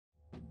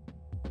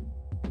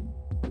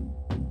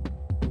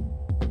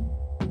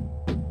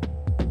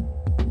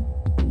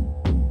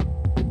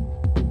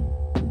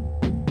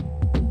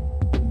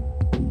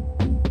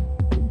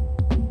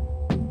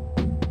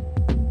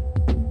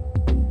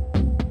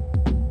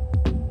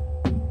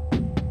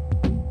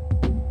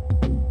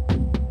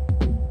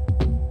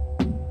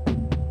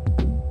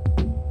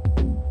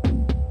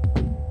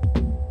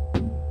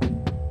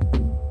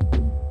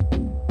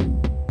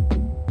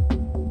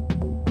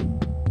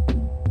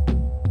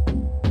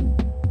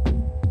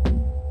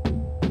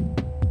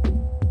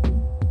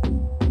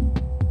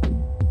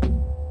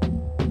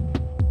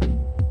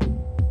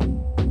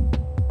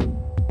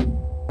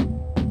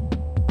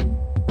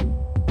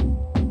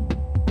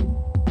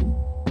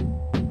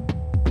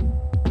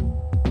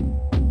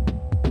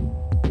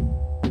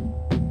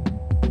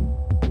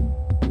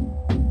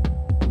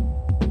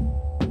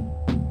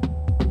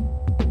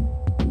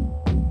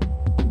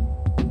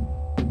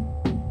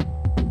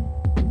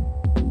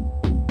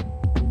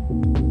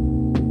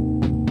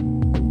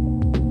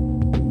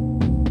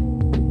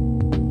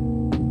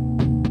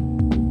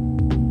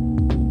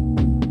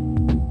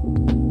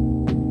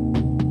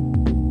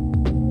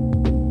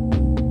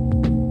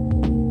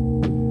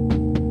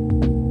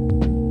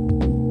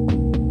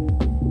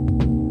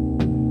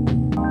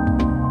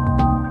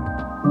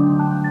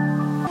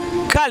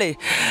Kale,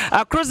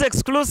 cruise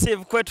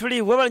exclusive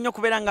kwetuli webale nnyo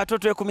kubeera nga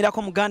twekumira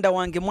muganda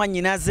wange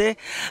mwanyinaze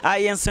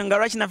yensonga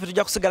lwaki naffe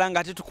tujja kusigala nga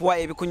ate tukuwa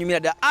ebikunyumira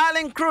ddala.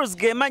 Allen Cruise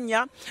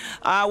gemanya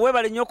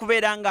webale nnyo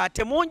kubeera nga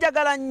ate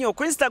munjagala nnyo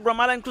ku Instagram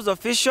Allen Cruise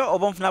Official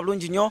oba nfuna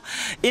bulungi nnyo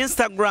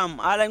Instagram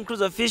Allen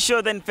Cruise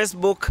Official, then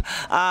Facebook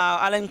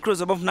Allen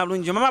Cruise oba nfuna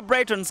bulungi nnyo. Mama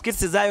Brighton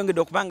skits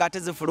zayongedde okuba nga ate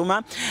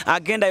zifuluma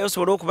agenda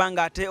yosobola okuba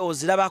nga ate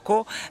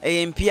ozirabako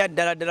empya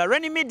ddala.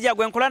 Reni Media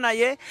gwe nkola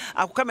naye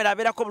akukamera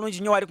abeerako bulungi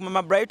nnyo wali ku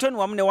Mama Brighton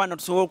wamu ne wano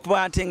tusobola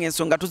okuba ate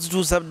ng'ensonga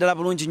tuzituusa ddala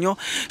bulungi nnyo.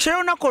 Kyo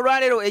olunaku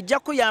olwaleero ejja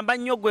kuyamba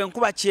nnyo gwe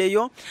nkuba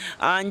kyeyo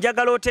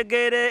njagala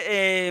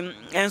otegeere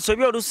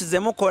ensobi oluusi ze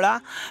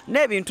mukola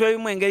n'ebintu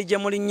ebimu engeri gye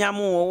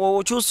mulinnyamu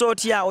okyusa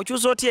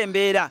otya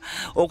embeera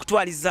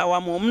okutwaliza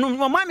wamu.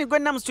 Omwami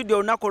gwenna mu studio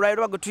olunaku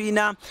olwaleero gwe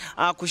tulina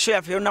ku show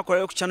yaffe olunaku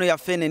olwaleero ku channel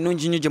yaffe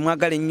ennungi nnyo gye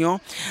mwagala ennyo.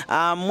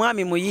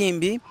 Mwami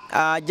muyimbi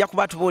ajja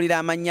kuba tubuulira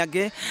amannya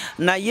ge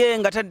naye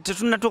nga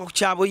tetunnatuuka ku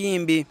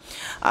kyabuyimbi.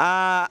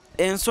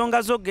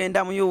 Ensonga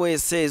z'ogenda mu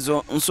US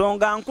ezo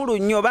nsonga nkulu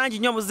nnyo, bangi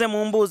nnyo muze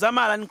mumbuuza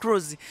Allen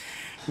Cruise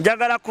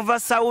njagala kuva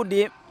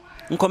Saudi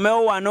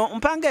nkomewo wano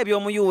mpanga ebyo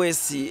mu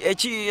US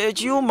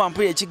ekiyumba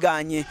mpulira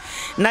ekiganye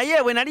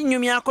naye bwe nali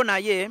nnyumyako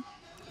naye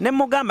ne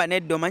mugamba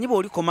neddo manyi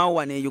bw'olikomawo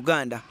wano e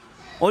Uganda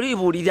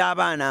olibuulira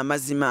abaana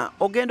amazima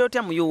ogenda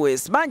otya mu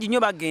US. Bangi nnyo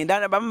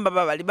bagenda bamu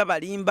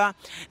babalimba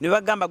ne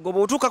bagamba gwe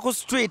bw'otuuka ku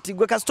street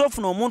gwe kasita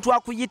ofuna omuntu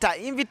akuyita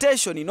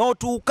invitation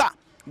n'otuuka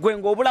gwe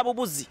ng'obula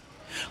bubuzi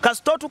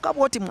kasita otuuka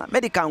bw'oti mu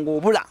America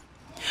ng'obula.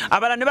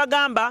 Abala ne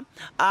bagamba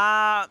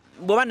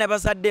bw'oba ne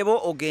bazadde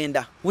bo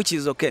ogenda, which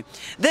is okay.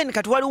 Then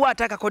kati waliwo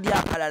ate akakodya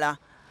akalala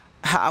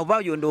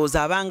oba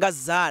yondowooza abanga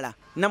Zaala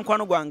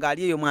namukwano gwange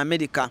ali eyo mu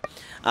America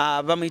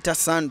bamuyita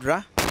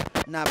Sandra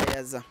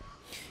n'abayaza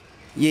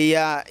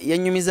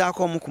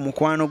yanyumizaako omu ku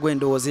mukwano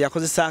gw'endowooza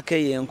yakozesaako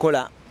eyo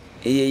enkola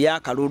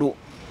ey'akalulu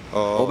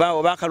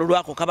oba akalulu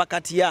ako kaba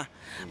katya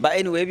ba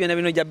anyway byonna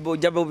bino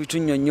jabbo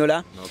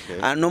bitunnyonnyola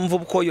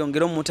n'omuvubuka oyo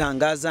ngero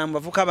omutangaaza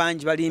bavuka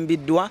bangi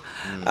balimbiddwa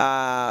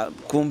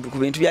ku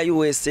bintu bya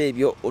US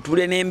ebyo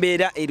otubule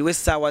n'embeera eriwo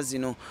essaawa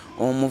zino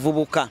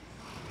omuvubuka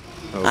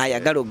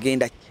ayagala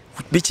ogenda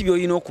biki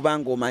by'olina okuba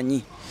nga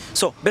omanyi.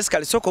 So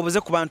basically soko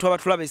obuze ku bantu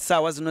abatulaba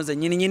essaawa zino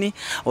zennyini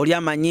oli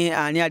amanyi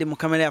ani ali mu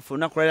kamera yaffe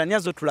olunaku olwaleero ani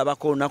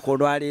azotulabako olunaku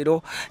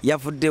olwaleero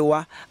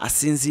yavuddewa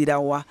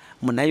asinziirawa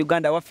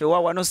Munnayuganda waffe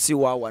wawano si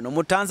wawano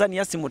mu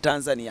Tanzania si mu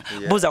Tanzania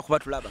buuza kuba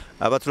tulaba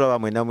abatulaba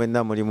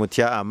mwenna muli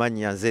mutya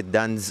amannya nze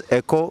Dan's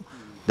Echo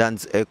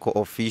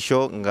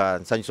Official nga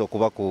nsanyusa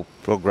okuba ku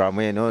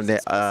programu eno ne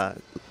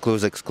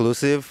Cruise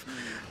Exclusive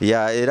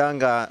era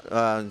nga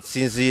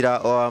nsinziira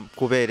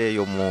kubeera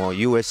eyo mu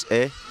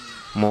USA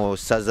mu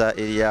saza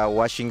erya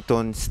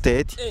Washington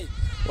State.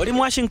 Oli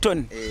mu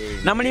Washington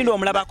namulindo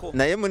omulabako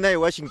naye munaye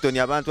Washington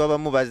abantu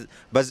abamu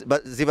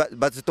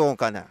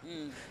bazitonkana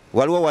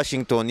waliwo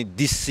Washington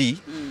DC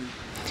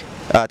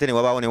ate ne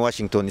wabaawo ne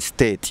Washington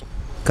State.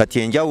 Kati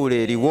enjawulo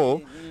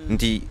eriwo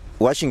nti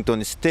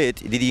Washington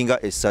State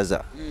liringa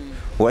essaza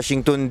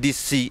Washington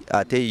DC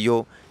ate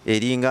yo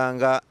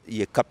eringanga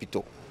ye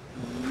capital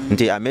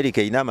nti America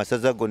ina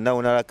amasaza gonna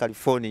onala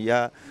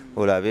California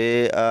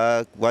olabe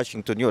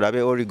Washington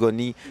olabe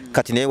Oregon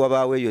kati naye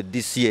wabaawo eyo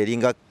DC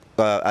eringa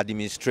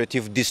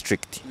administrative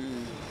district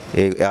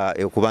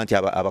okuba nti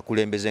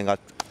abakulembeze nga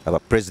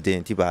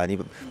abapresident baani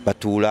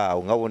batuula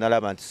awo nga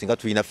bonalaba nti singa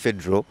tulina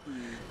federal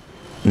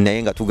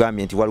naye nga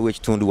tugambye nti waliwo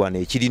ekitundu wano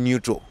ekiri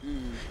neutral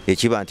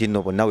ekiba nti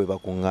nno bonna we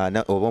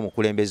bakuŋŋaana oba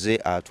omukulembeze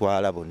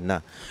atwala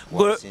bonna.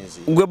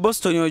 Gwe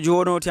Boston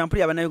ogiwona otya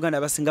mpulira Abannayuganda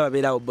abasinga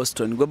babeerawo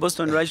Boston. Gwe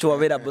Boston lwaki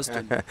tewabeera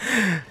Boston?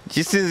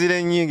 Kisinzira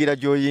ennyingira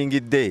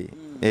gy'oyingidde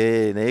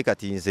naye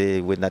kati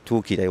nze bwe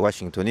natuukira e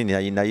Washington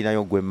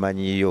nalinayo gwe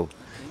mmanyiyo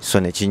so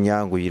ne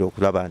kinyanguyira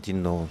okulaba nti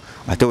nno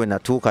ate we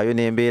natuukayo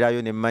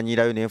nembeerayo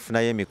nemmanyirayo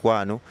nenfunayo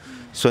emikwano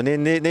so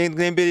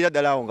nembeerera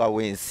ddala awo nga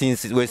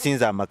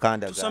wesinza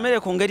amakanda. Tusomere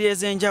ku ngeri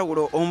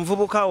ez'enjawulo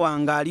omuvubuka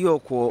wange ali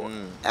okwo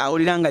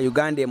awulira nga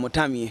Uganda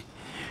emutamye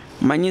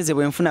manyize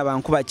bwe nfuna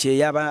bankuba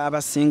kyeya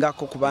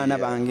abasingako ku baana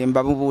bange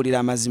mbabubuulira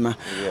amazima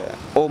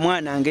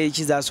omwana ngeri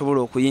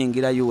kizasobola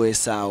okuyingira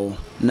US awo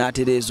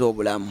n'atereeza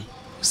obulamu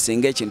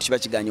singa ekintu kiba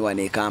kiganyiwa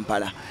ne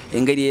Kampala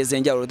engeri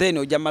ez'enjawulo then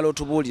ojja mala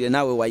otubuulire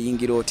naawe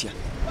wayingira otya?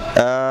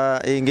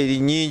 Engeri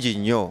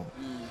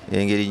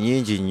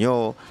nnyingi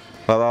nnyo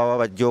wabaawo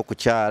abajja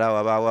okukyala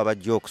wabaawo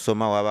abajja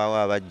okusoma wabaawo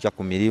abajja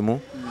ku mirimu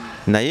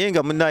naye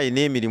nga munaye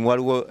n'emirimu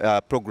waliwo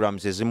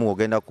programs ezimu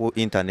ogenda ku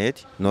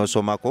internet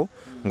n'osomako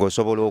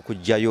ng'osobola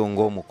okujjayo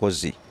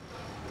ng'omukozi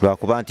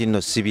lwakuba nti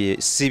nno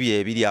si bye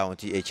ebiri awo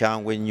nti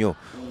ekyangwa ennyo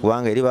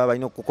kubanga eri baba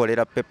balina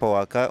okukolera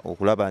paperwork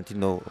okulaba nti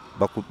nno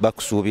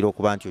bakusuubira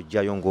okuba nti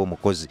ojjayo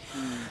ng'omukozi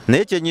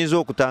naye kyenyinza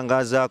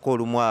okutangaazaako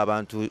olumu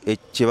abantu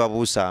kye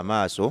babuusa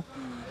amaaso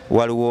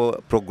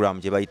waliwo program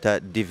gye bayita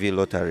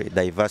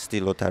diversity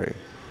lottery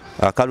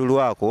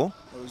akalulu ako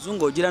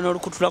oluzungu ogira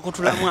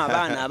n'olukutulakutulamu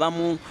abaana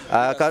abamu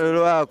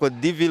akalulu ako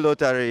DV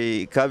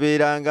lottery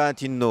kabeeranga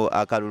nti nno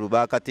akalulu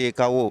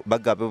bakateekawo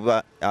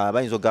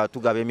bayinza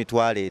tugaba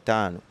emitwalo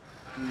 5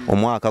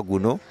 omwaka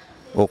guno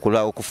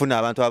okufuna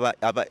abantu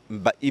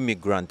aba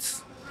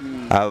immigrants.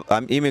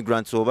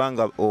 Immigrants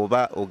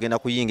oba ogenda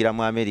kuyingira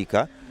mu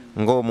America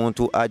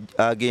ng'omuntu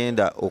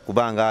agenda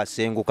okubanga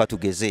asenguka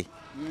tugeze.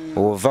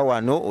 Ova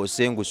wano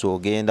osengusa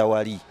ogenda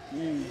wali.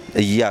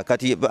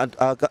 Kati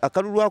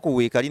akalulu ako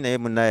weekali naye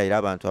munnaye era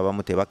abantu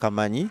abamu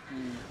tebakamanyi.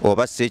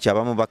 Oba seeki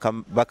abamu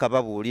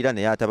bakababuulira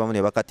naye ate abamu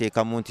ne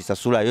bakateekamu nti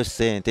sasulayo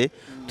ssente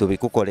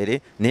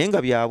tubikukolere naye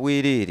nga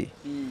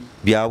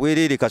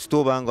byabwereere kasita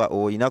obanga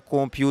olina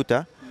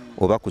kompyuta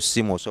oba ku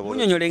ssimu osobola.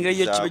 Munyonyola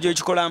engeri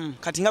gy'okikolamu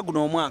kati nga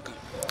guno omwaka.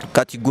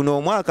 Kati guno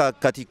omwaka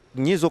kati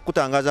nyiza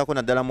okutangazaako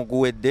naddala mu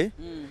guwedde.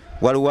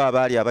 Waliwo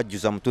abaali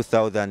abajjuza mu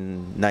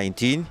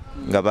 2019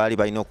 nga baali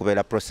balina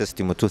okubeera processed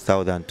mu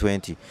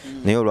 2020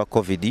 naye olwa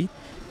covid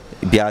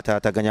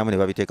byataataganyamu ne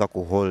babiteeka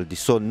ku hold.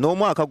 So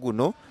n'omwaka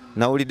guno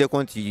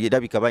nawuliddeko nti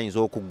erabika bayinza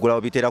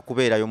okuggulawo bitera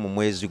kubeerayo mu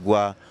mwezi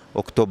gwa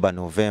October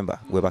November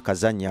gwe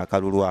bakazannya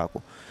akalulu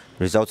ako.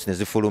 Results ne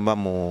zifuluma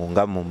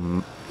nga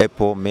mu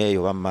April May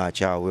oba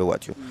March awe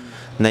watyo.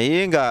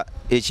 Naye nga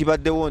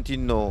ekibaddewo nti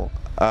nno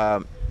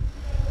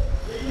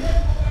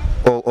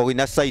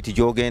olina site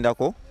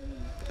gy'ogendako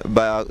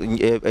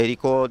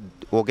eriko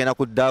ogenda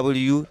ku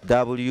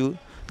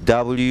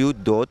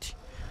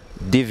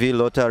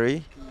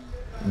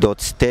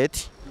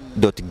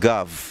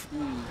www.dvlottery.state.gov.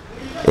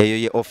 Eyo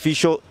ye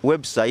official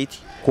website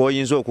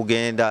kwoyinza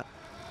okugenda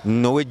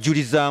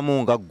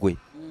nowejjulizaamu nga ggwe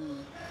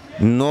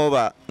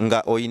noba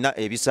nga oyina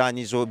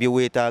ebisaanyizo bye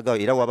weetaaga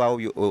era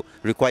wabaawo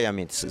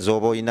requirements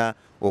z'oba oyina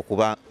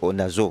okuba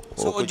nazo.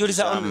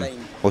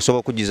 Osobola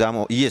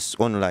okujjuzaamu yes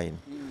online.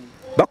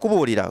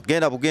 Bakubuulira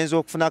genda bugenzi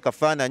okufuna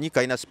akafaananyi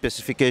kalina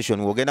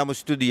specification ogenda mu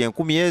studio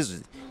 10,000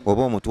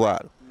 oba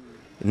omutwalo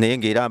naye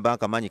ng'era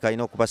mbankamanyi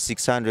kalina okuba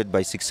 600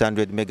 by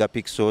 600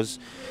 megapixels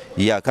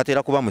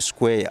katera kuba mu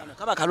square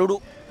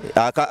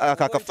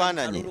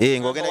akafaananyi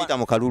ng'ogenda yita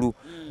mu kalulu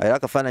era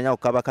akafaananyi ako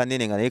kaba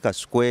kanene nga naye ka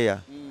square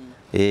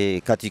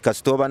kati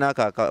kasita oba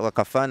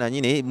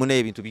n'akafaananyi naye muna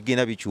ebintu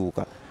bigenda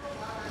bikyuka.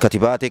 Kati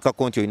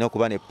baateekako nti olina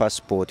okuba ne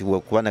passport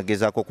kuba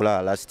nagezaako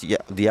okulaba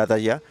the other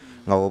year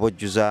nga oba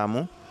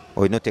ojjuzaamu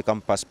olina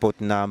oteekamu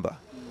passport number.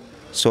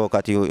 So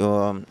kati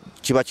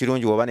kiba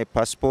kirungi oba ne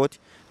passport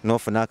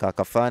n'ofuna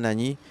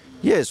akafaananyi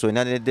yes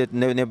olina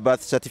ne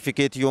birth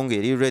certificate yo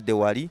ng'eri redde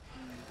wali.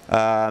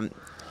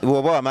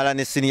 Oba wamala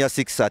ne senior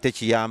 6 ate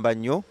kiyamba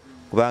nnyo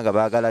kubanga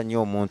baagala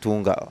nnyo omuntu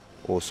nga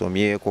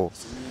osomyeko.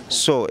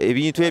 So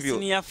ebintu ebyo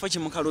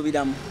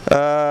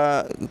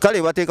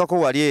kale bateekako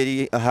wali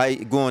eri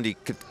high gondi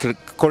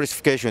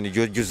qualification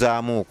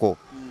gy'ojjuzaamuuko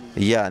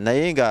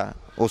naye nga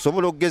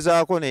osobola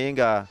okugezaako naye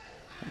nga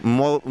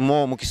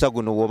mo mukisa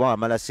guno woba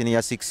wamala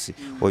senior 6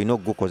 olina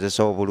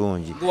okugukozesa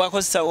obulungi.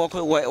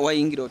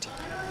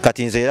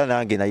 Kati nze era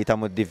nange nayita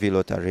mu DV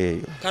lottery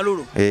eyo.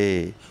 Kalulu?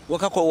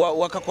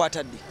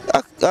 Wakakwata ddi?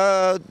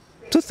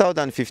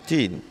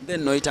 2015.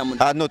 Then noyita mu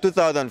no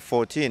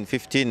 2014,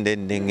 15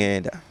 then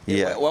nengenda.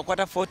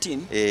 Wakwata 14?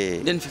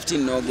 Then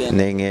 15 nogenda.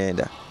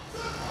 Nengenda.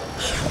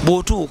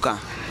 Bw'otuuka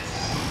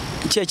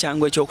ki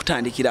ekyangu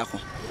ekyokutandikirako?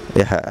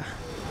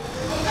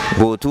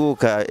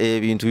 Bw'otuuka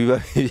ebintu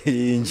biba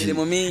bingi.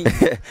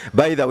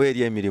 By the way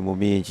eri emirimu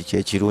mingi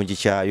kyekirungi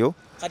kyayo.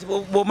 Kati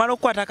bw'omala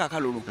okukwatako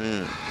akalulu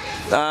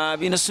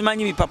bino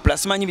simanyi bipapula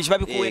simanyi biki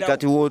babikuweerawo.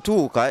 Kati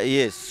w'otuuka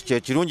yes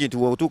kyekirungi nti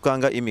w'otuuka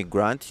nga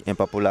immigrant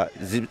empapula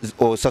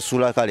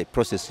osasula kale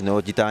process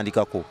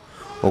n'ogitandikako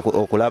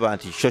okulaba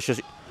nti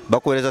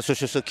bakuweereza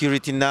social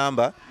security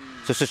number.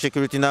 Social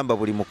security number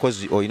buli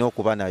mukozi olina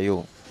okuba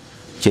nayo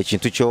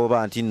kyekintu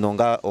kyoba nti nno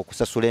nga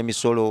okusasula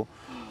emisolo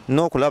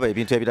n'okulaba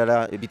ebintu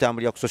ebirala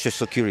ebitambulira ku social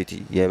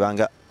security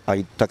yebanga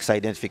tax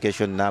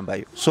identification number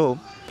yo. So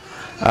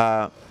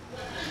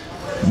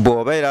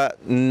bw'obeera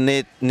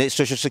ne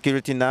social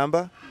security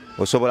number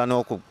osobola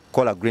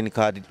n'okukola green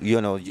card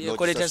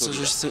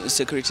social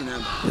security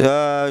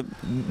number.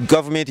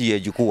 Government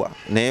yegikuwa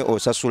naye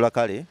osasula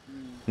kale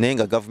naye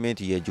nga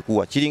government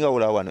yegikuwa kiringa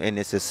olaba wano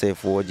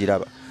NSSF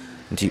wogiraba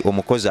nti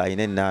omukozi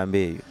alina ennamba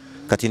eyo.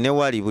 Kati ne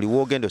wali buli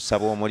wogenda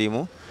osaba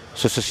omulimu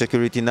social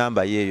security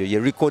number yeyo ye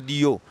record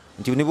yo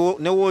nti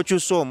ne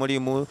wookyusa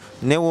omulimu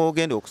ne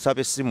woogenda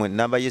okusaba essimu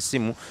ennamba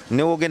y'essimu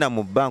ne woogenda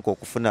mu bank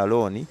okufuna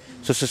loan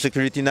social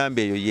security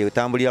number eyo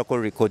yetambulirako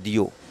record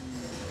yo.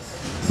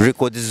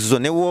 Records zo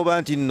ne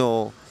wooba nti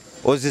nno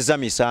ozizza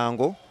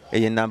misango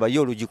eyo ennamba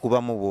yo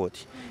olugikubamu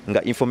bwoti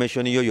nga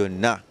information yo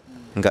yonna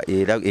nga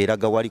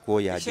eraga wali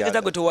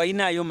kwoyaja. Gwe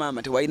tewayinaayo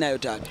maama tewayinaayo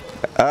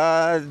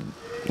taata?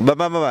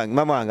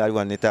 Mama wange ali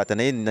wane taata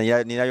naye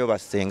ninayo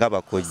basenga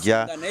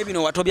bakojja. Naye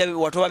bino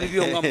watoba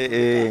bibyo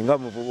nga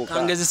muvubuka.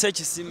 Kangezesa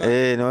ekisima.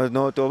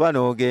 N'otoba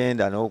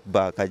n'ogenda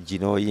n'okuba akajji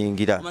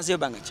n'oyingira. Omazeyo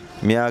banga ki?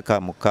 Myaka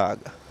 6.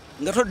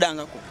 Nga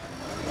toddangako?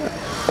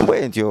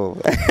 Bwe ntyo.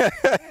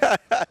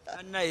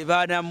 Annaye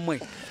baana mmwe.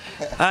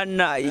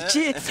 Annaye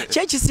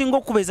kyekisinga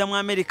okubeeza mu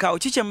Amerika awo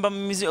kiki mba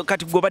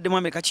kati gw'obadde mu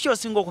Amerika kiki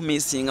osinga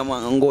okumiisinga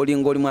ng'oli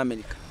mu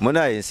Amerika?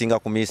 Munaye nsinga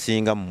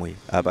kumiisinga mmwe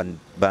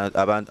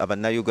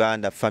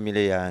abannayuganda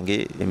family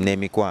yange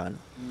n'emikwano.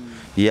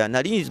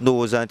 Nali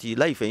ndowooza nti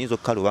life eyinza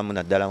okukalubamu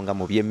naddala nga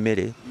mu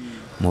by'emmere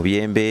mu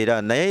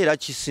byembeera naye era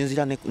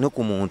kisinzira ne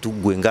ku muntu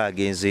gwe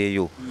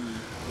ng'agenzeeyo.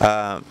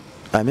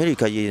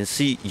 America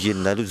yensi gye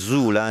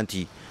nazuula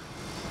nti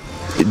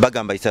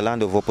bagamba it's a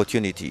land of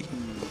opportunity.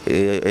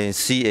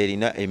 Ensi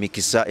erina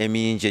emikisa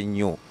emingi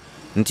ennyo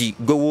nti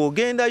gwe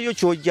w'ogendayo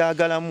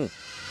ky'ojjagalamu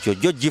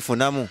ky'ojja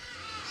ogifunamu.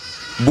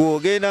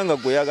 Bw'ogenda nga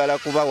gweyagala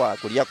kuba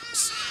waakulya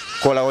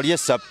kola olye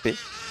sappe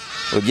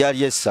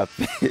ojalye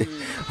sappe.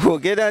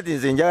 Bw'ogenda nti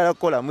nze njagala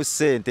kukolamu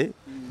ssente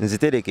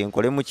nzitereke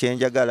nkolemu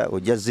kyenjagala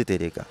ojja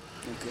zitereka.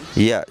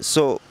 Yeah,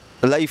 so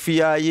life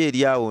yayo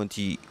eri awo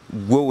nti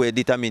gwe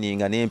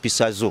wedetermininga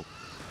n'empisa zo.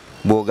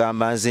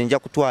 Bw'ogamba nze nja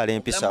kutwala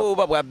empisa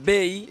oba bwa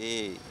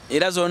bbeeyi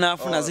era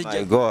zonaafuna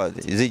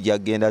zijja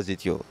kgenda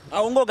zityo.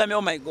 Awo ng'ogambye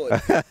oh my God.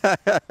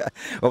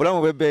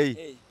 Obulamu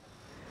bw'ebbeeyi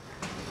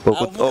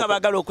abavubuka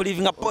baagala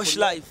okulivinga posh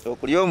life.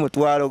 Okulya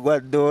omutwalo gwa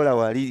 $1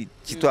 wali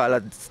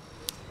kitwala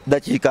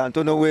dakiika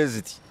ntono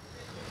weziti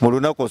mu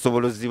lunaku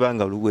osobola oziba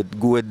nga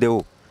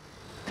guweddewo.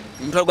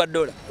 Omutwalo gwa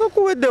 $1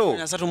 okuweddewo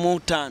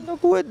 35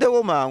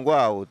 okuweddewo mangu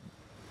awo.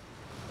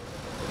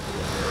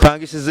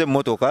 Pangisiza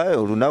emmotoka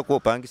olunaku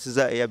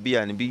opangisiza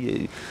Airbnb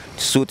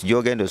suuti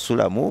gy'ogenda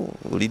osulamu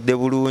olidde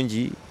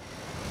bulungi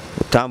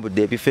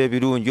otambudde ebifo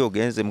ebirungi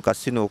ogenze mu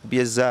kasino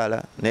okubya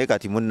ezzaala naye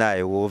kati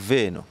munnaaye woova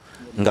eno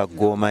nga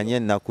gw'omanye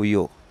ennaku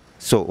yo.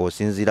 So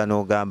osinziira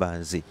n'ogamba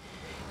nze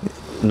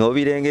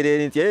n'obirengera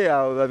eri nti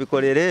awo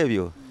babikolera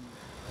ebyo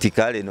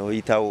tikale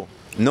n'oyitawo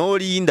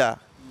n'olinda.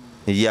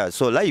 Yeah,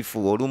 so life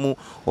olumu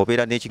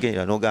obeera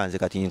n'ekigendera n'ogamba nze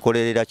kati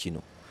nkolerera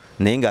kino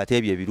naye ng'ate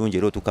ebyo ebirungi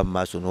era otuuka mu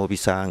maaso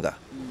n'obisanga.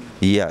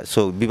 Yeah,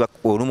 so biba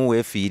olumu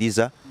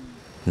weefiiriza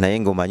naye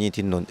ng'omanyi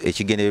nti nno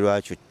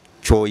ekigendererwa kyo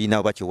ky'olina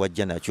oba kye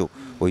wajja nakyo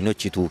olina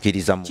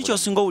okituukiriza. Kiki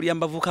osinga owulira mu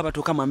bavubuka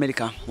abatuuka mu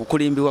America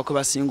okulimbibwa kwe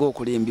basinga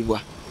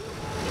okulimbibwa?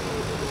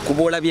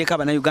 Kuba olabyeko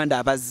Abannayuganda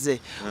abazze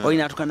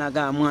olina atuuka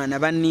n'agamba mwana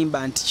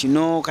bannimba nti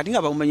kino kati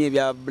nga bamumanyi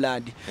ebya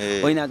blood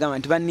olina agamba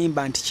nti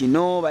bannimba nti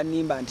kino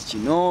bannimba nti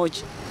kino.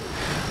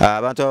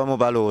 Abantu abamu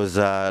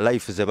balowooza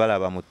life ze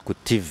balaba ku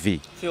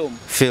TV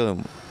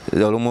film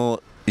olumu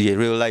ye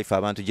real life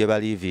abantu gye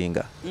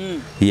balivinga.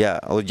 Yeah,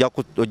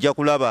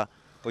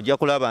 ojja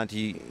kulaba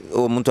nti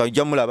omuntu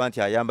ajja mulaba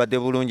nti ayambadde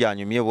bulungi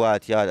anyumye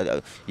bw'ati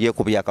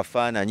yeekubye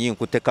akafaananyi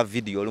nkutte ka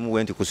video olumu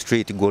wenti ku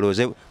street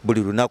goloze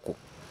buli lunaku.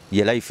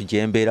 Ye life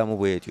gye mbeeramu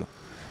bw'etyo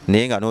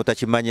naye nga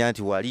n'otakimanya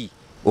nti wali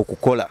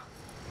okukola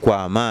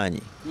kwa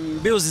maanyi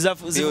bills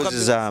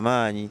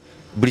z'amaanyi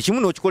buli kimu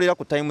n'okikolera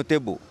ku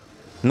timetable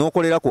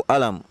n'okolera ku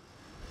alarm.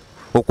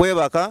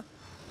 Okwebaka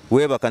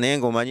weebaka naye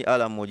ng'omanyi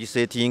alarm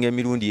ogisetinga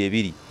emirundi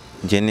 2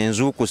 nti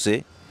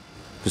nenzuukuse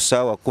ku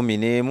ssaawa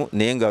 11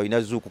 naye nga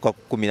olina zuukuka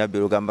ku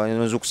 12 ogamba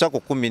nzuukusa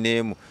ku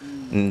 11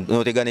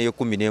 n'otega neyo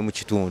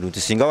 11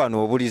 nti singa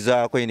wano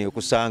obulizaako eno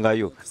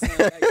ekusangayo.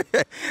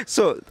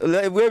 So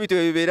bwe bityo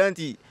bibeera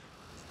nti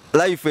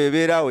life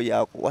ebeeraawo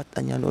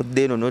yakuwatanya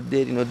nodde eno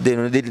nodde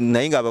eri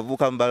naye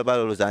ng'abavubuka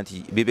balowooza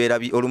nti bibeera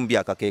olumu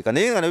byakakeeka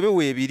naye nga nabyo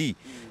weebiri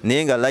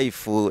naye nga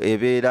life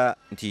ebeera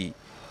nti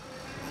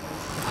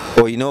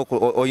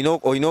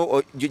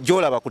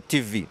gy'olaba ku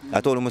TV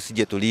ate olumu si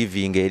gye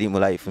tulivinga eri mu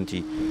life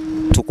nti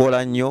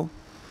tukola nnyo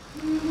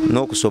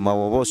n'okusoma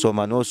woba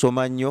osoma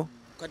n'osoma nnyo.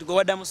 Kati gwe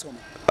waddamu soma?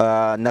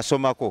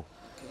 Nasomako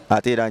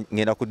ate era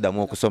ngenda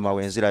kuddamu okusoma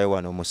wenzirayo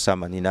wano mu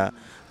Sama nina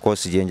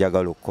koosi gye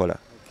njagala okukola.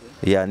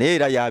 Yeah, naye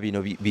era ya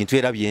bino bintu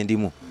era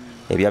byendimu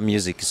ebya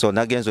music so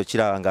nagenza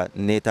okiraba nga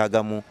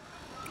neetaagamu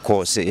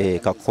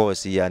ka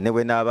koosi ne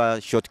bwe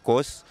naaba short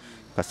course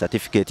ka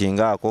certificate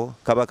ngaako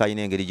kaba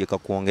kalina engeri gye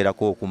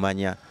kakwongerako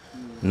okumanya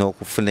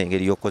n'okufuna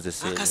engeri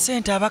y'okukozesa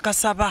akasente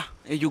abakasaba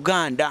e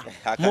Uganda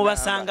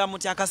mubasanga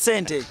muti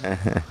akasente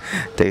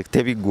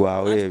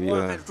tebiggwawo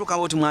ebyo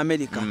tukawo ti mu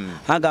America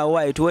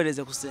agaawayo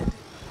tuweereze ku sente.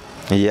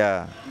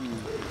 Yeah.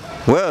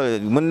 Well,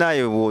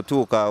 munnaye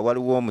bw'otuuka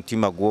waliwo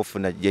omutima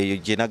gw'ofuna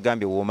gye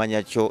nagambye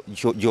w'omanya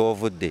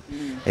gy'ovudde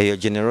eyo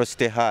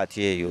generosity heart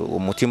eyo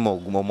omutima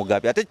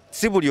omugabi ate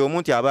si buli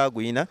omuntu aba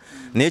aguyina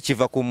naye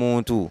kiva ku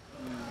muntu.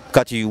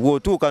 Kati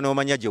w'otuuka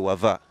n'omanya gye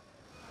wava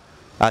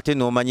ate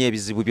n'omanya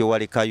ebizibu bye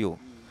walekayo.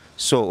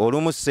 So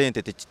olumu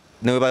ssente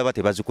ne baba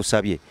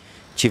tebazikusabye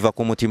kiva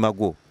ku mutima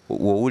gwo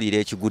w'owulira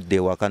ekigudde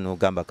ewaka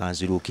n'ogamba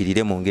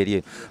kanziruukirire mu ngeri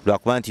eyo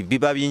lwakuba nti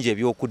biba bingi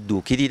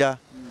eby'okudduukirira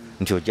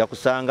nti ojja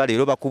kusanga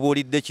leero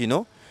bakubuulidde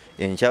kino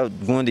enkya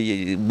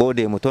gundi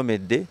boode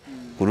emutomedde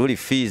ku luli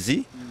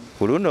fees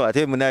ku luno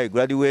ate munaye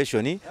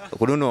graduation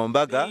ku luno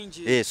mbaga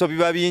so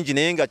biba bingi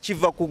naye nga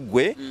kiva ku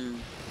ggwe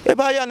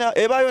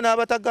ebaayo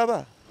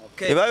n'abatagaba.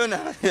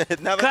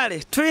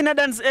 Kale, tulina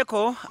Dance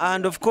Echo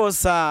and of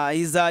course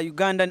he's a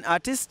Ugandan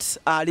artist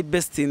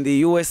based in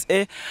the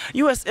USA.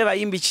 USA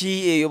bayimbi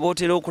ki eyo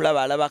bootera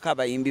okulaba alabako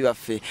abayimbi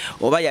baffe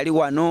oba yali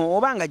wano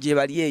oba nga gye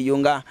bali eyo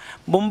nga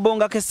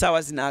bombongako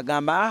essaawa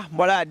zinaagamba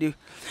mbwaladi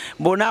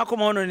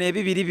bonaakoma ono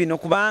n'ebibiri bino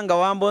kubanga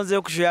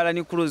wambonzeyo ku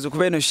Shayalani Cruise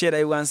kuba eno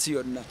sherayo wansi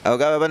yonna.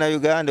 Agaba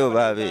Bannayuganda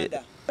obaabe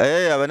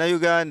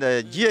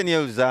Abannayuganda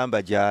GNL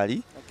Zamba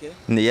gyali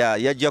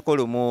yajjako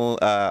lumu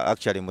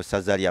actually mu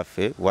ssaza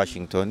lyaffe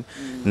Washington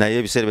naye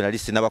ebiseera bye nali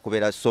sinaba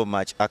kubeera so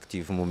much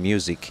active mu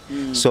music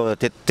so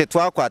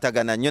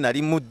tetwakwatagana nnyo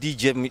nali mu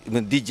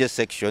DJ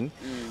section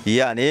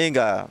naye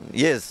nga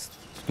yes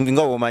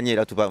nga omanyi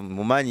era tuba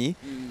mumanyi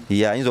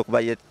ayinza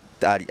okuba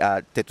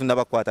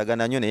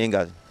tetunnabakwatagana nnyo naye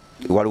nga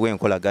waliwo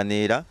enkolagana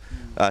era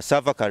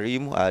Sava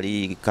Karim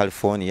ali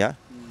California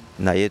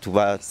naye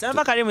tuba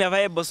Sava Karim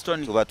yava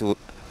Boston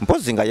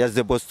mpozi nga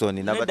yazze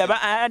Boston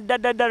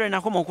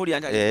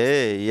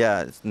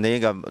naye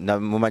nga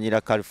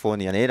namumanyira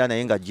California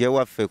naye nga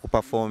gyewaffe ku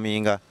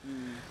performinga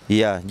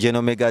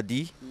Geno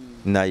Megadi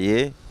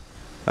naye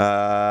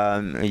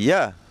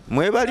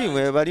mwebali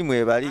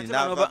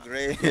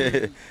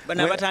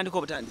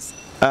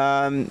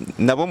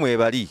nabo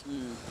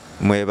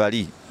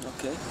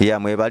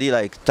mwebali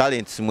like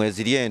talents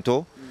mweziri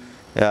ento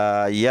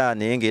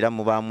naye ng'era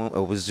mubaamu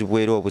obuzibu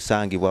era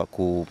obusangibwa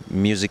ku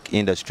music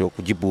industry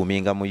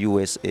okugiboominga mu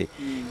USA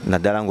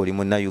naddala ng'oli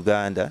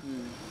munnauganda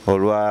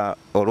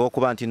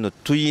olw'okuba nti nno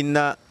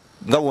tuyina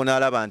nga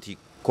bw'onaalaba nti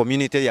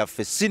community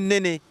yaffe si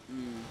nnene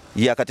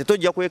kati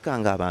tojja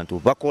kwekanga abantu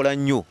bakola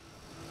nnyo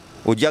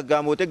ojja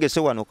kugamba otegese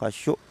wano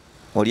kasho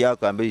oli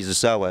akambe izo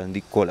saawa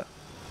ndikola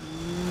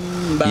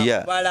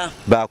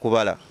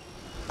bakubala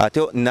ate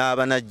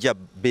n'abanajja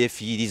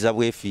bwefiiriza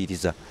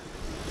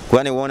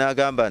kuba ne wona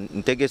agamba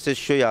ntegese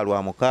show ya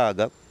lwa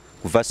mukaaga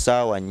kuva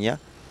saawa 4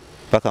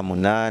 paka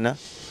 8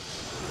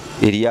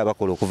 eri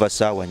abakola okuva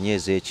saawa 4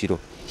 ez'ekiro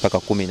paka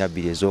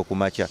 12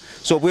 ez'okumakya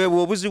so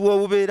bwebwo obuzibu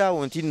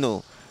obubeerawo nti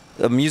nno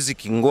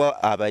music ngo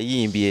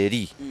abayimbi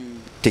eri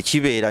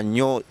tekibeera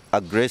nnyo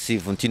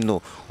aggressive nti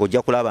nno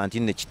ojja kulaba nti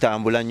nno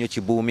kitambula nnyo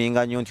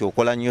kibuuminga nnyo nti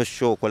okola nnyo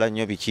show okola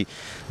nnyo biki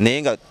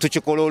naye nga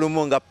tukikola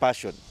olumu nga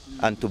passion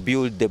and to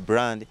build the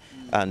brand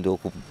and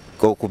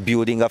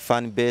building a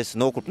fan base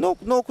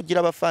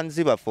n'okugira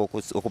bafanzi baffe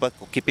okuba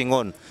keeping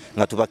on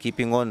nga tuba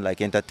keeping on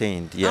like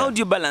entertained. How do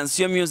you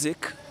balance your music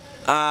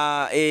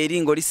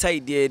eri ng'oli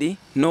side eri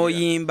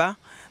n'oyimba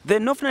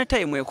then n'ofuna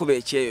time ekuba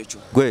ekyeyo kyo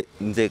gwe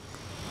nze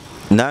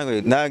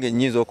nange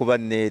nnyinza okuba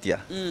neetya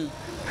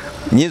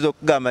nnyinza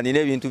okugamba nina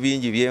ebintu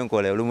bingi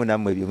byenkola olumu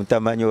nammwe bye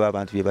mutamanyi oba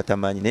abantu bye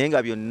batamanyi naye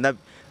nga byonna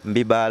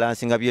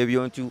mbibalansi nga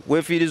byebyo nti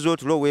weefiiriza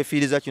otulo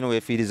weefiiriza kino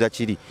weefiiriza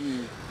kiri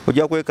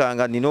ojja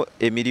kwekanga nino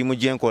emirimu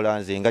gyenkola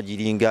nze nga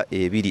giringa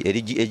ebiri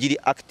egiri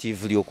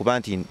actively okuba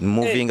nti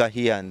movinga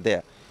here and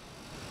there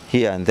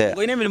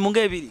olina emirimu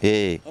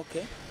ng'ebiri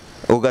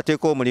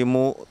ogateeko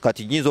omulimu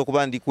kati nyinza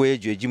okuba ndi ku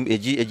egyo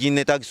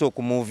eginetagisa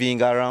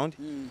okumovinga around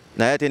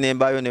naye ate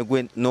nembaayo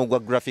n'ogwa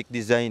graphic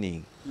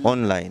designing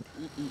online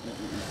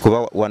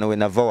kuba wano we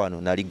nava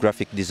wano nali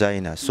graphic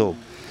designer so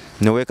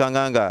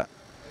newekanga nga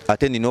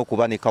ate nina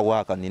okuba ne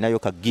kawaaka ninayo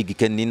ka gig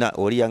ke nina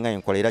oli yanga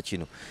enkolera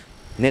kino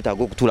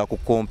neetaaga okutula ku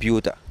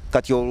kompyuta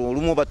kati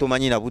olumu oba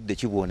tomanyi na budde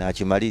kibwona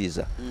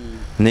akimaliriza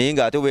naye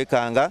nga ate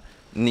wekanga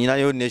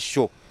ninayo ne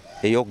show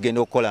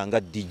ey'okugenda okukola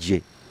nga DJ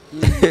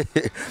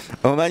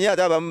omanyi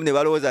ate abamu ne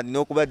balowooza nina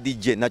okuba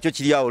DJ nakyo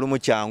kiri awo olumu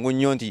kyangu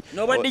nnyo nti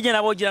n'oba DJ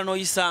naba ogira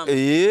n'oyisaamu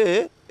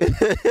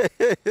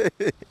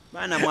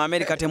baana mu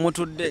America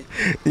temutudde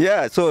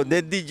so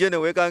ne DJ ne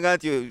wekanga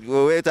nti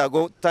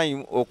weetaaga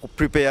time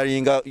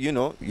okupreparinga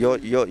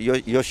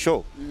your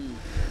show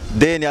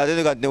then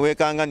ate ne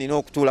wekanga nina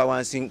okutuula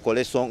wansi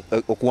nkole song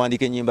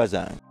okuwandika ennyimba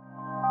zange.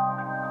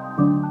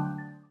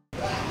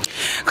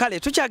 Kale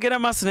tukyagera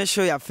maaso ne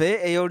show yaffe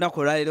ey'olunaku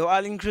olwaleero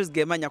Allen Cruz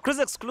gemanya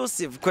Cruise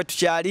exclusive kwe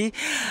tukyali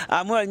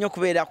mwewale nnyo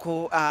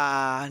okubeerako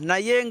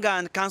naye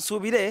nga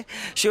kansuubire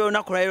show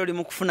y'olunaku olwaleero oli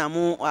mu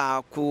kufunamu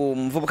ku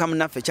muvubuka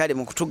munnaffe kyali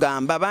mu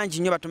kutugamba bangi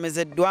nnyo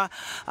batomezeddwa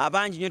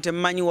abangi nnyo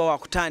temumanyi wa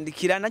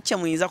wakutandikira nakye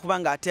muyinza kuba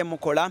nga ate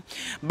mukola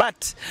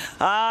but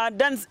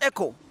Dance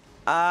Echo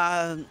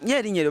ye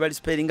erinnya eryo bali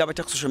spellinga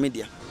batya ku social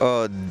media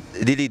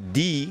liri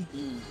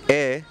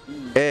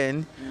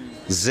DAN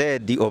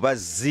Z oba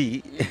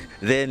Z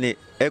then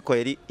Echo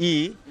eri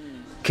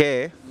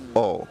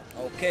EKO.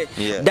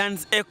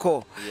 Dance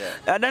Echo.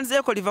 Dance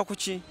Echo liva ku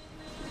ki?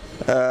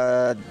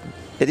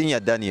 Erinnya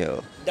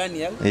Daniel.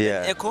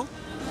 Echo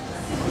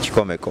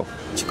Chikomeko.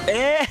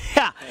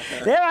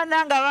 Leba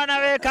nanga abaana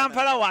b'e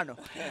Kampala wano.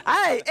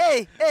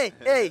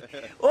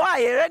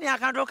 Owaye ereni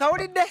akantu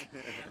kawulidde?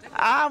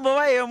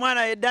 Mboba ye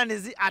omwana ye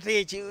Danizi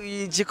ate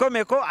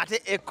Chikomeko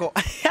ate Echo.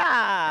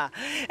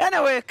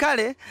 Anyway,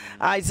 kale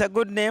it's a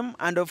good name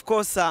and of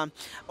course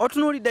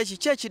otunuulidde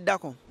ki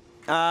ekiddako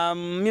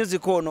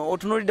music ono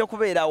otunuulidde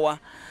kubeerawa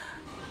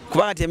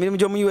kuba kati emirimu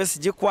gy'omu US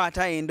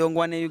gikwata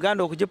endongowa ne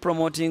Uganda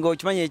okugipromotinga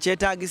okimanyi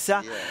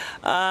ekyetaagisa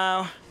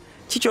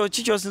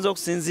Chicho sinzo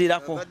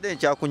okusinziirako badde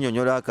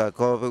nkyakunnyonnyola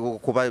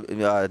kuba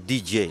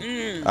DJ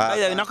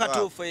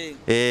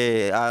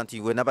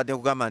anti we nabadde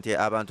kugamba nti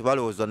abantu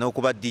balowooza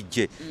n'okuba DJ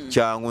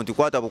kyangu nti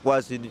kwata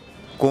bukwasi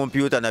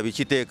kompyuta na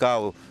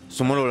bikiteekaawo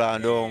sumulula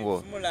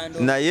ndongo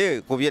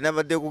naye ku bye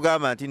nabadde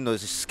kugamba nti nno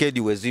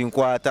schedule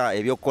ezinkwata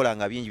ebyokukola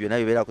nga bingi byonna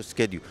bibeera ku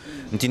schedule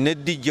nti ne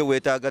DJ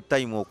weetaaga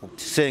time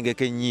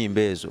okusengeka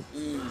ennyimba ezo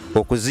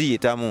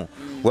okuziyitamu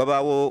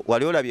wabaawo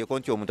wali olabyeko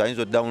nti omuntu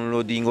ayinza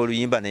odownloadinga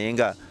oluyimba naye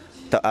nga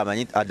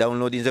amanyi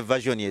downloading the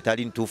version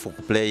etali ntuufu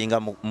ku playing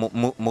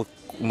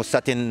mu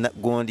certain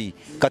gondi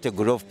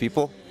category of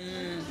people.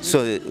 So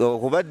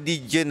okuba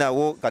DJ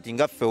nawo kati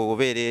ngaffe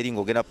obeera eri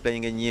ng'ogenda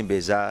playing ennyimba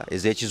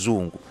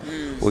ez'ekizungu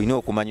olina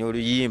okumanya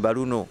oluyimba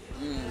luno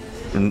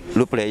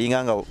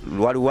luplayinga nga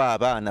waliwo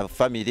abaana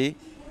family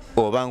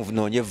oba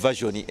noonye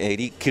version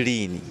eri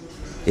clean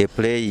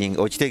playing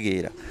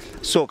okitegeera.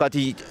 So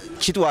kati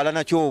kitwala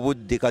nakyo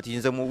obudde kati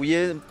nze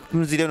mubuye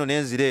nzire eno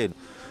n'enzire eno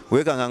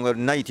wekanga nga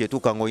night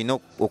etuuka ng'olina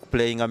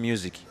okuplayinga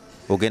music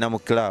ogenda mu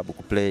club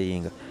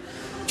kuplayinga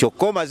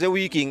kyokka omaze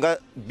wiiki nga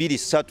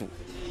 2-3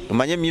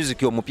 omanye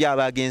music omupya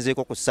aba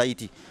agenzeeko ku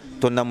site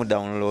tonnamu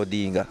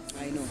downloadinga.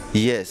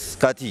 Yes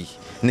kati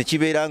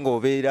nekibeera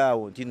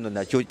ng'obeeraawo nti nno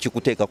nakyo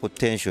kikuteeka ku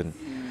tension.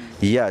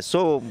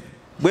 So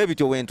bwe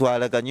bityo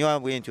wentwalaganya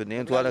bwentyo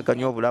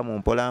nentwalaganya obulamu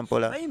mpola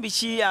mpola. Bayimbi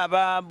ki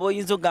aba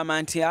boyinza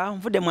okugamba nti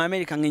nvudde mu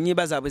America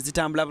ng'ennyimba zaabwe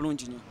zitambula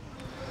bulungi nnyo?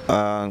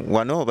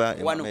 Wano oba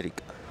mu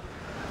America?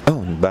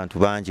 Bantu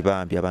bangi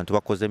bambi abantu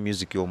bakoze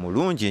music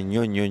omulungi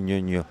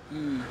nnyo.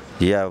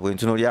 Bwe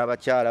ntunuulira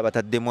abakyala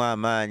bataddemu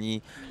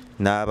amaanyi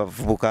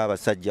n'abavubuka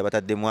abasajja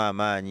bataddemu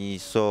amaanyi.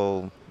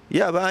 So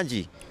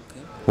bangi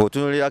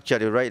otunuulira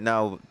actually right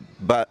now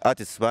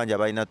artists bangi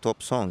abalina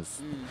top songs.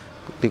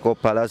 Pico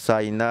Palace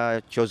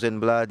ayina, Chosen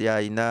Blood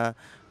ayina,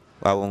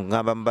 awo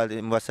ngamba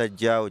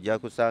mbasajja ojja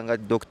kusanga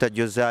Dr.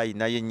 Jose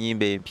ayina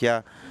yennyimba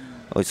empya,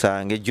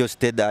 osange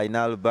Josted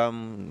ayina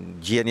album,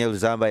 GNL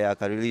Zamba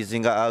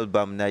yakareleasinga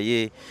album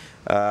naye,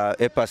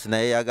 Epas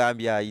naye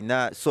yagambye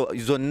ayina. So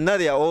zonna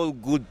they are all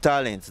good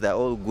talents, they are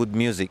all good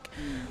music.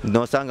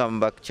 Nosanga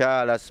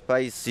Mbakchala,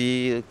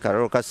 Spicy,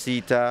 Karoka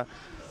Sita,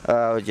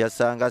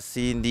 ojasanga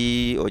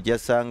Cindy,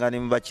 ojasanga ne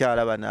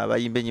mubakyala bana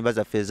abayimba ennyimba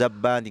zaffe eza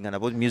bandi nga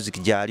nabo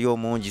music gyali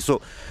omungi.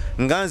 So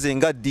nganze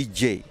nga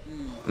DJ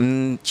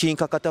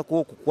kinkakatako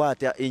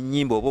okukwata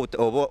ennyimba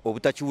oba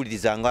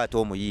obutakiwuliriza nga ate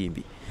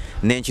omuyimbi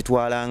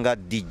nenkitwala nga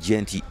DJ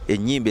nti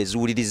ennyimba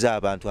eziwuliriza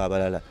abantu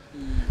abalala.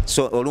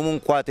 So olumu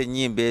nkwata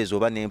ennyimba ezo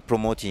oba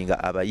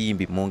nempromotinga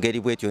abayimbi mu ngeri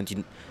bwetyo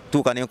nti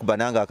tuuka nenkuba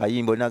nanga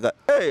akayimba olinaga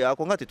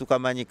ako nga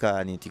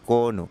tetukamanyikaani nti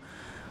koono.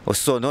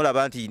 So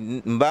nolaba nti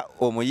mba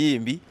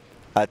omuyimbi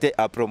ate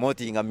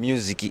promoting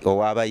music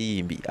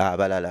ow'abayimbi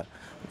abalala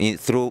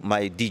through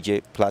my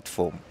DJ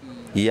platform.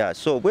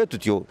 So bwe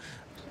tutyo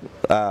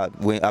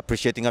we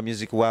appreciating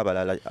music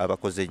w'abalala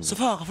abakoze nnyo. So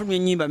far wakafulumya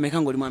ennyimba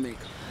mmeka ng'oli mu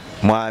America?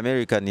 Mu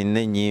America nina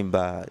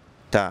ennyimba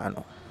 5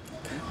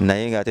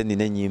 naye nga ate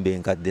nina ennyimba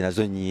enkadde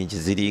nazo nnyingi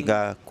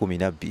ziringa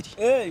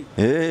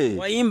 12.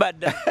 Wayimba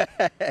dda?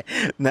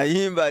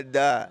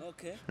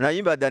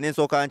 Nayimba dda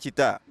nensooka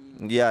nkita.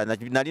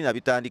 Nali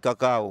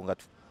nabitandikako awo nga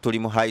tuli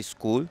mu high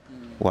school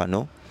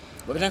wano.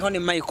 Wabitandikako ne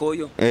Mike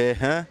oyo?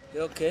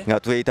 Nga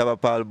tweyita ba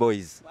Pearl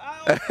Boys.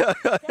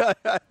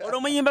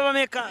 Olwo muyimba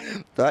bameka?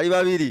 Twali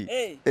babiri.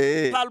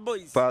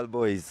 Pearl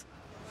Boys.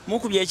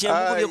 Mukubye ki?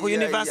 Mukubye ku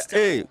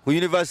university? Ku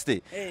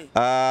university.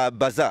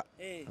 Baza.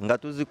 Nga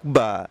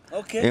tuzikuba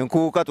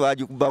enkuuka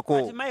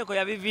twagikubako. Kati Mike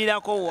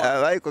yabiviirako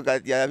wa? Mike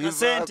kati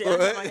yabiviirako.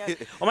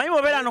 Omanyi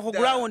bw'obeera no ku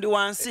ground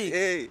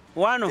wansi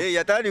wano?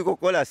 Yatandika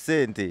okukola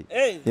ssente.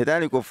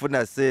 Yatandika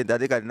okufuna ssente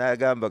ate kati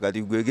n'agamba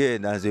kati gwe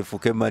genda nze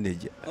nfuke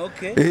manager.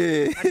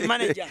 Kati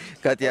manager?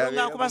 Kati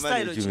yabeera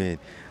management.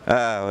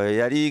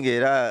 Yali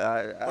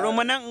ng'era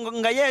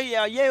nga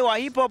ye wa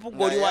hip hop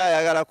goli wa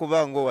ayagala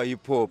kuba ng'owa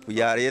hip hop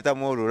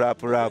yaleetamu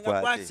olurap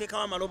ate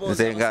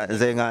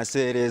nze nga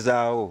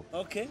nseerezaawo.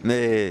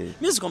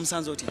 Music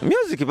omusanze otya?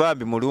 Music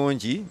bambi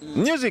mulungi.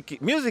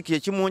 Music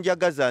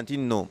ekimunjagaza nti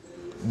nno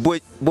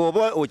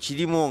bw'oba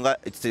okirimu nga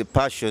it's a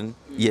passion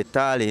ye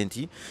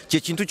talent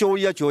kyekintu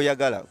ky'owulira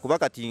ky'oyagala kuba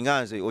kati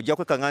nga nze ojja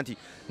kwekanga nti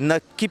na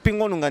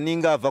keeping on nga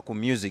ninga ava ku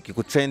music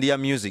ku trend ya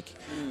music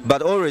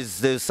but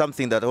always there's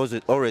something that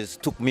always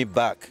took me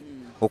back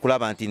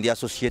okulaba nti ndi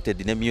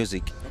associated ne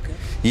music.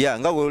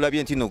 Nga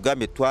weolabye nti no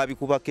gambe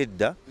twabikubako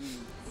edda.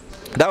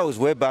 That was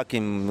way back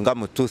in nga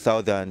mu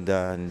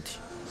 2005.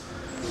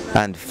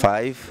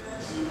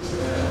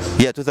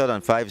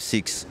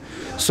 2005-6.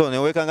 So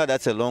newekanga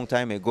that's a long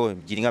time ago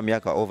giringa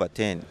myaka over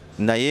 10.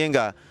 Naye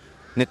nga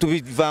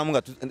netubivaamu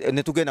nga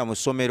netugenda mu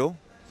ssomero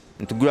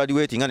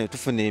ntugraduate nga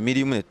netufuna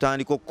emirimu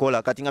netutandika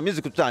okukola kati nga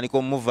music tutandika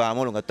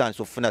omuvaamu olwo nga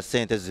tutandisa okufuna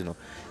ssente zino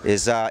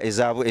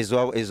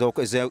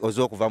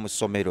ez'okuva mu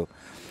ssomero.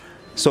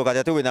 So kati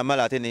ate we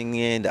namala ate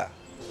neŋŋenda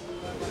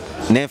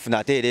nenfuna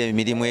ate era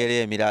emirimu era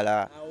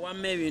emirala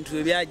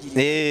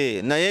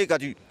naye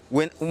kati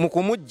mu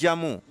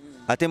kumugjamu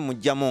ate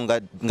mujjamu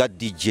nga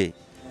DJ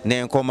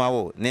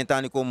nenkomawo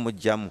nentandika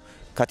omujjamu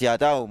kati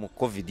ate awo mu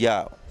covid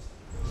awo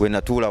we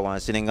natuula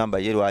wansi neŋŋamba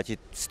ye lwaki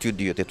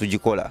studio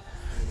tetugikola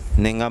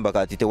neŋŋamba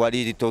kati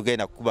tewali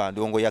togenda kukuba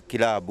ndongo ya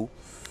kilabu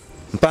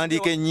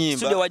mpandiika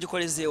ennyimba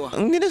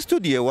ngine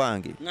studio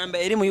ewange ngamba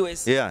eri mu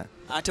US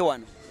ate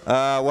wano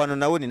wano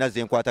nawo nina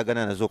ze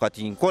nkwatagana nazo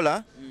kati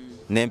nkola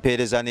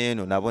nempeereza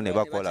n'eno nabo ne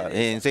bakola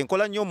nze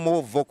nkola nnyo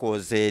more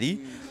vocals eri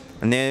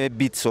ne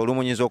beats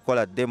olumu nyinza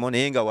okukola demo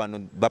naye nga wano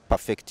ba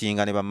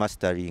perfectinga ne ba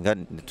masteringa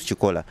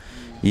tukikola.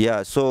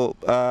 Yeah, so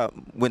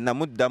when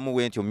namuddamu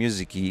wentyo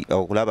music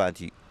okulaba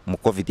nti mu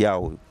covid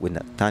awo when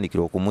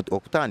natandikira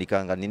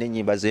okutandika nga nina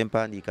ennyimba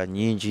z'empandiika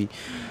nnyingi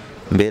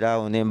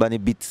mbeeraawo nemba ne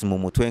beats mu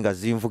mutwe nga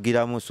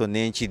zinvugiramu so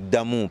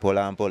nenkiddamu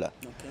mpola mpola.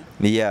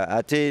 Yeah,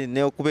 ate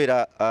ne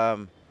okubeera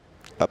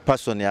a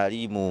person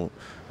ali mu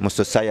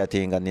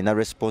society nga nina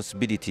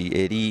responsibility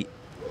eri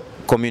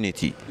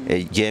community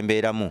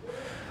gyembeeramu.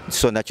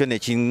 So nakyo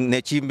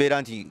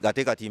nekimbeera nti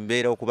ate kati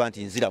mbeera okuba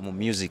nti nzira mu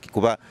music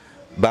kuba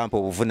bampa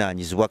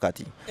obuvunaanyizibwa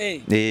kati.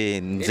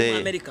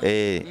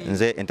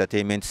 Nze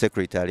entertainment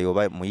secretary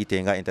oba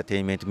muyite nga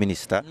entertainment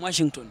minister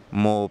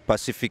mu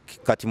Pacific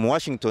kati mu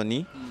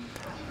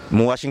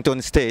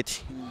Washington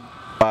state.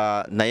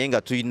 Naye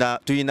nga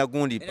tuyina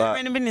gundi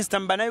minister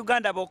mbana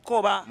Uganda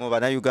bokoba mu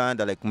bana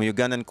Uganda like mu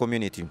Ugandan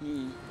community.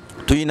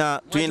 Tuyina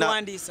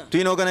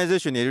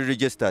organization eri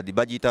registered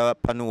bagita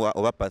PANUA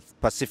oba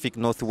Pacific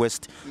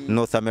Northwest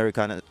North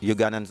American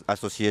Ugandan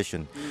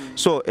Association.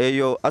 So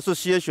eyo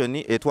association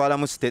etwala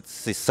mu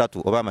states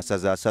 3 oba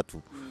amasaza 3.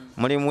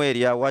 Mulimu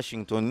area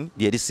Washington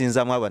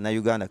lyerisinzamu abana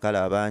Uganda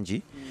kala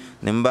abangi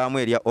ne mbamu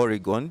area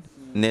Oregon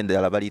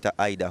n'endala balita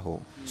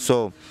Idaho.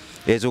 So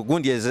ezo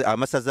gundi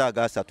amasaza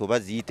agasatu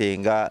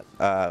baziyitenga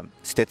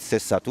states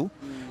 3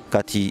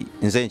 kati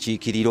nze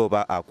nkiikirira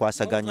oba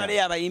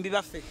akwasaganya abayimbi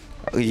baffe.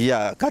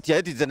 Yeah, kati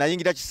yayitiza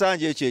nayingira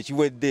kisanje ekyo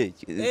ekiwedde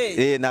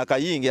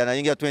nakayingira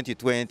nayingira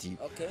 2020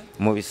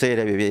 mu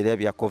biseera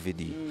bya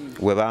covid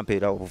we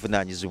bampeera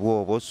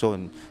obuvunaanyizibwa obwo so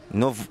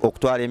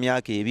okutwala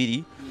emyaka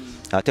 2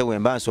 ate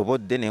wemba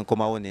nsobodde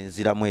nenkomawo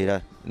nenziramu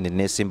era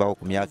nesimbawo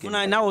ku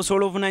myaka nawe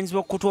osobola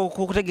obuvunaanyizibwa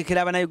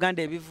okutegekera abana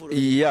Uganda ebivulo.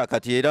 Yeah,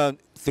 kati era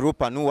through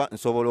PANUA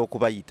nsobola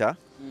okubayita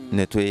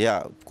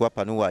netweya kuba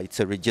PANUA it's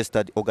a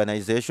registered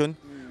organization.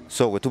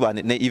 So we tuba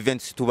ne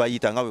events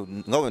tubayita nga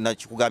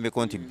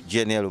nakikugambeko nti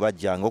GNL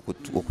bajjanga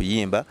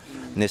okuyimba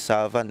ne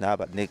Sava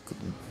n'aba ne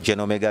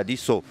General Megadi.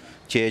 So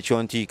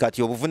kyekyo nti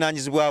kati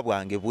obuvunaanyizibwa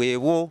bwange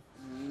bwebo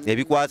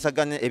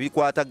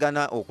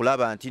ebikwatagana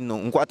okulaba nti no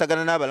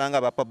nkwatagana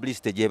n'abalanga ba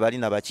publicity gye bali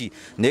nabaki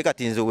naye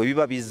kati nze we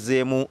biba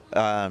bizzeemu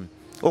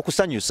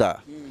okusanyusa.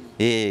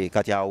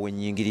 Kati awo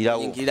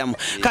wenyingirirawo.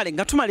 Kale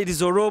nga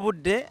tumaliriza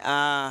olw'obudde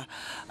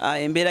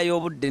embeera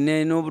y'obudde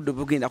n'obudde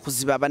bugenda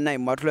kuziba bannaye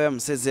mwatulaba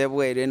museze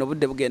bweru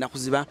n'obudde bugenda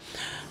kuziba.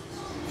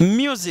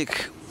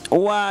 Music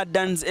wa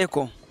Dance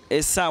Echo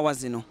essaawa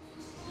zino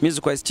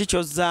music wise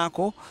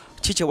kikyozzaako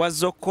kikye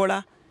wazze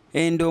okukola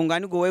endonga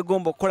ni gwe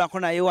weegomba okukolako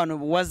naye wano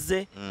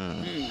buwazze.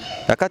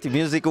 Kakati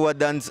music wa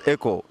Dance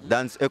Echo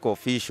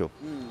official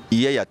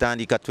ye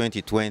yatandika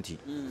 2020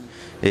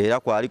 era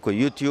kwaliko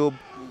YouTube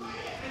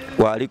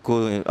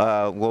waliko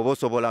ngoba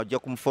osobola ojja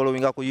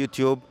kumfollowinga ku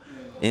YouTube,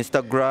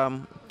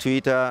 Instagram,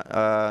 Twitter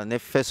ne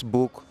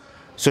Facebook,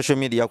 social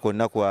media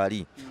konna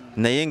kwali.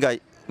 Naye nga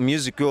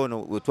music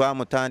ono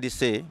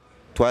twamutandise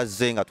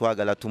twazze nga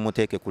twagala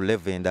tumuteeke ku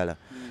level endala.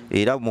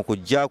 Era mu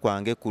kujja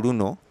kwange ku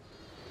luno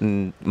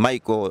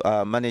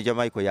manager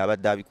Michael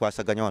yabadde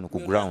abikwasaganya wano ku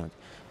ground.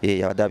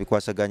 Yabadde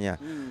abikwasaganya.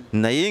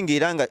 Naye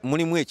ng'era nga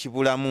mulimu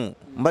ekibulamu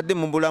mbadde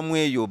mu bulamu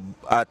eyo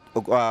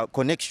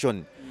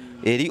connection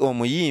eri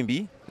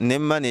omuyimbi ne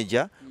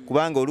manager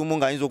kubanga olumu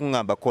nga ayinza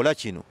okungamba kola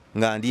kino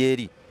nga ndi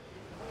eri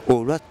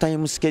olwa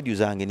time schedule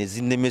zange ne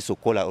zinnemesa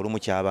okukola olumu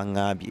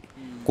kyabangambye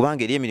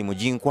kubanga eri emirimu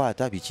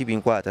ginkwata biki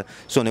binkwata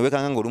so ne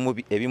wekanga olumu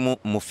ebimu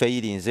mu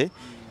failinze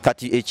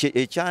kati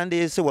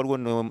ekyandeese waliwo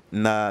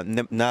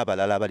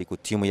n'abalala abali ku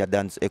tiimu ya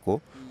Dance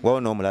Echo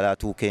waliwo n'omulala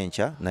atuuka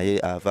enkya naye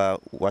ava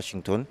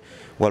Washington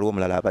waliwo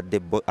omulala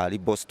abadde ali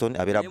Boston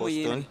abeera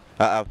Boston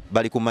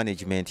bali ku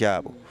management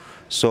abo.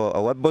 So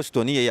wa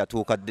Boston ye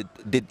yatuuka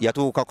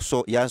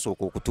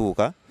yansooka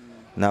okutuuka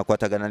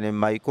nakwatagana ne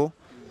Michael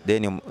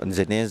then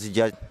nze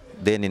nenzija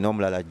then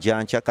n'omulala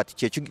Jancha kati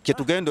kye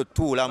tugenda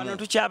otuulamu. Bano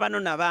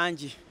tukyabanona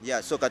bangi.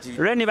 Yeah, so kati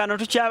Reni bano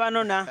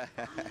tukyabanona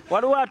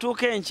waliwo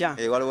atuuka enkya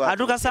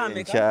atuuka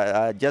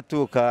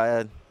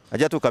saameka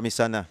ajatuuka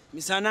misana.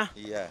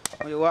 Yeah.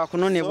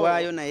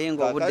 Wakunonebwayo naye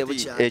ng'obudde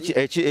bukyali.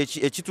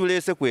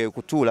 Ekituleese kwe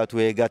kutuula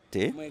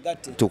twegatte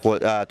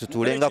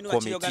tutuule nga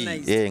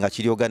committee nga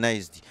kiri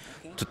organized.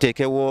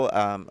 Tuteekewo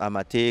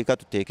amateeka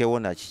tuteekewo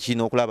na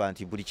kino okulaba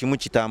nti buli kimu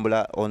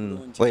kitambula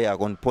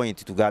on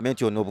point tugambe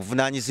nti ono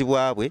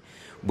obuvunaanyizibwa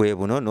bwe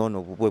buno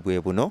n'ono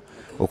bwe buno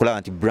okulaba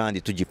nti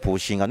brand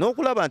tugipushinga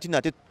n'okulaba nti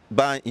nate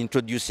ba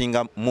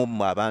introducinga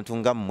mu abantu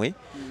nga mmwe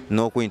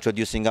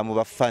n'okuintroducinga mu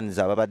bafans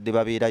ababadde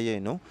babeerayo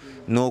eno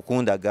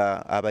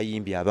n'okundaga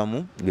abayimbi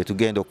abamu bye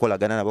tugenda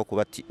okukolagana nabo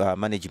kuba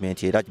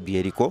management era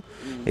byeriko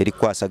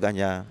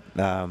erikwasaganya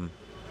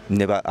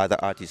ne ba other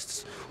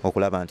artists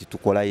okulaba nti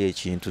tukolayo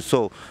ekintu.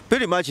 So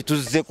pretty much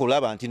tuzze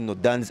kulaba nti no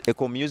Dance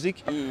Echo music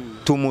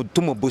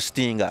tumu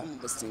boostinga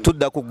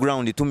tudda ku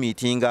ground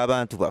tumeetinga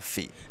abantu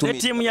baffe. Ne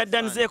team ya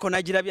Dance Echo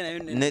najirabye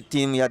nayo ne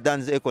team ya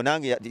Dance Echo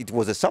nange it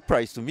was a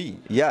surprise to me.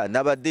 Yeah,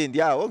 nabadde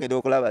ndi awo ngenda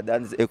okulaba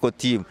Dance Echo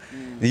team.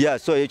 Yeah,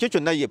 so ekyo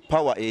kyonna ye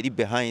power eri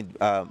behind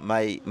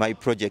my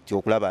project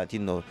okulaba nti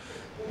no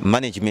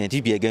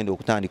management byegenda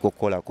okutandika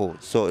okukolako.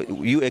 So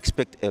you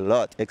expect a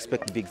lot,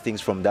 expect big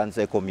things from Dance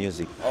Echo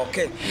music.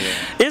 Okay.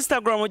 Yeah.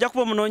 Instagram ojja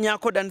kuba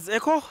munoonyako Dance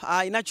Echo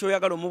ayina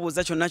kyoyagala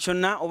omubuuza kyonna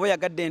kyonna oba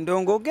yagadde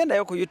endongo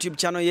gendayo ku YouTube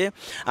channel ye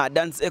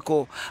Dance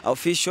Echo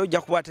official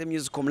ojja kuba ate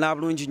music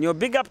omulaba bulungi nnyo.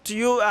 Big up to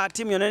you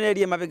team yonna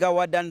eri emabega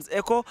wa Dance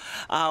Echo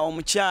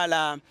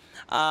omukyala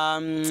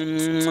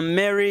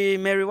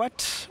Mary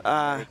what?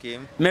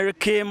 Mary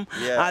Kim.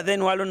 Yeah.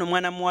 Then waliwo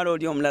nomwana muwala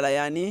oli omulala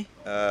yani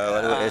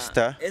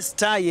Esther.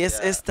 Esther, yes,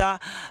 yeah. Esther.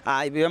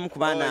 Ibimu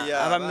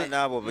kubana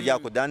nabo bajja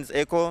ku Dance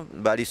Echo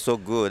bali so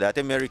good.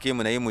 Ate Mary Kim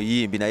naye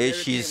muyimbi naye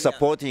she's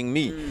supporting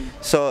me.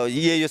 So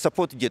your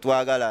support gye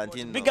twagala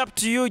nti. Big up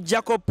to you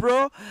Jacob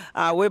Pro.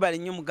 Webali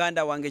nnyo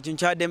muganda wange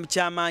kinkyadde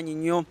mukyamaanyi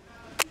nnyo.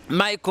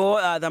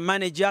 Michael, the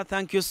manager,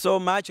 thank you so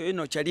much. You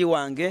know, chali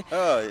wange,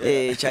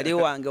 chali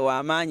wange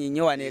wa manyi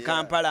nnyo wane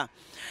Kampala.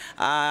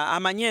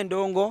 Amanyi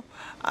endongo,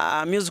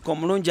 music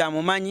omulungi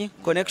amumanyi,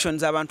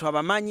 connections abantu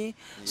abamanyi.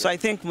 So I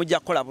think mujja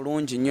kukola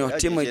bulungi nnyo.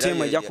 Timu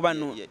ejja kuba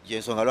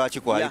yensonga lwaki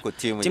kwaliko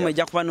timu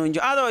ejja kuba nnungi.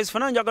 Otherwise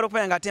fana njagala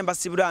okubeera nga atemba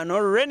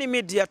sibulano Rainy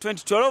Media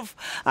 2012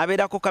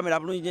 abeerako kamera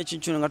bulungi nnyo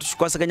ekintu nga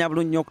tukikwasaganya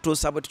bulungi nnyo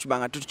okutuusa bwe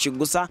tukibanga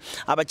tukigusa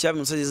abakyala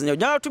musozi nnyo.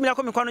 Njagala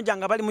tumirako mikwano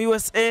gyange abali mu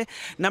USA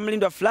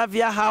Namulindwa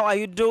Flavia, how are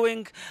you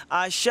doing?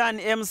 Shan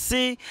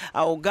MC,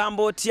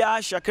 ogamba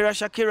otya?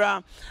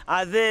 Shakira,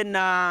 then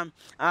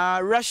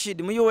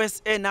Rashid mu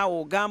USA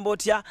nawe ogamba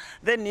otya?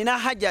 Then nina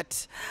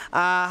Hajat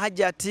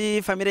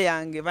family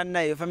yange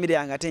bannayo family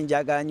yange ate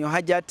njagala nnyo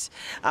Hajat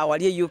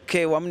wali UK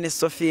wamu ne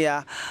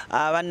Sofia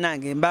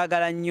bannange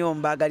mbagala nnyo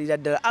mbagalira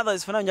ddala.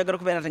 Others fana njagala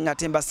kubeera nga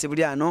temba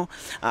Sibulyano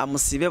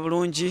musibe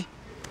bulungi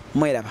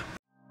mweraba.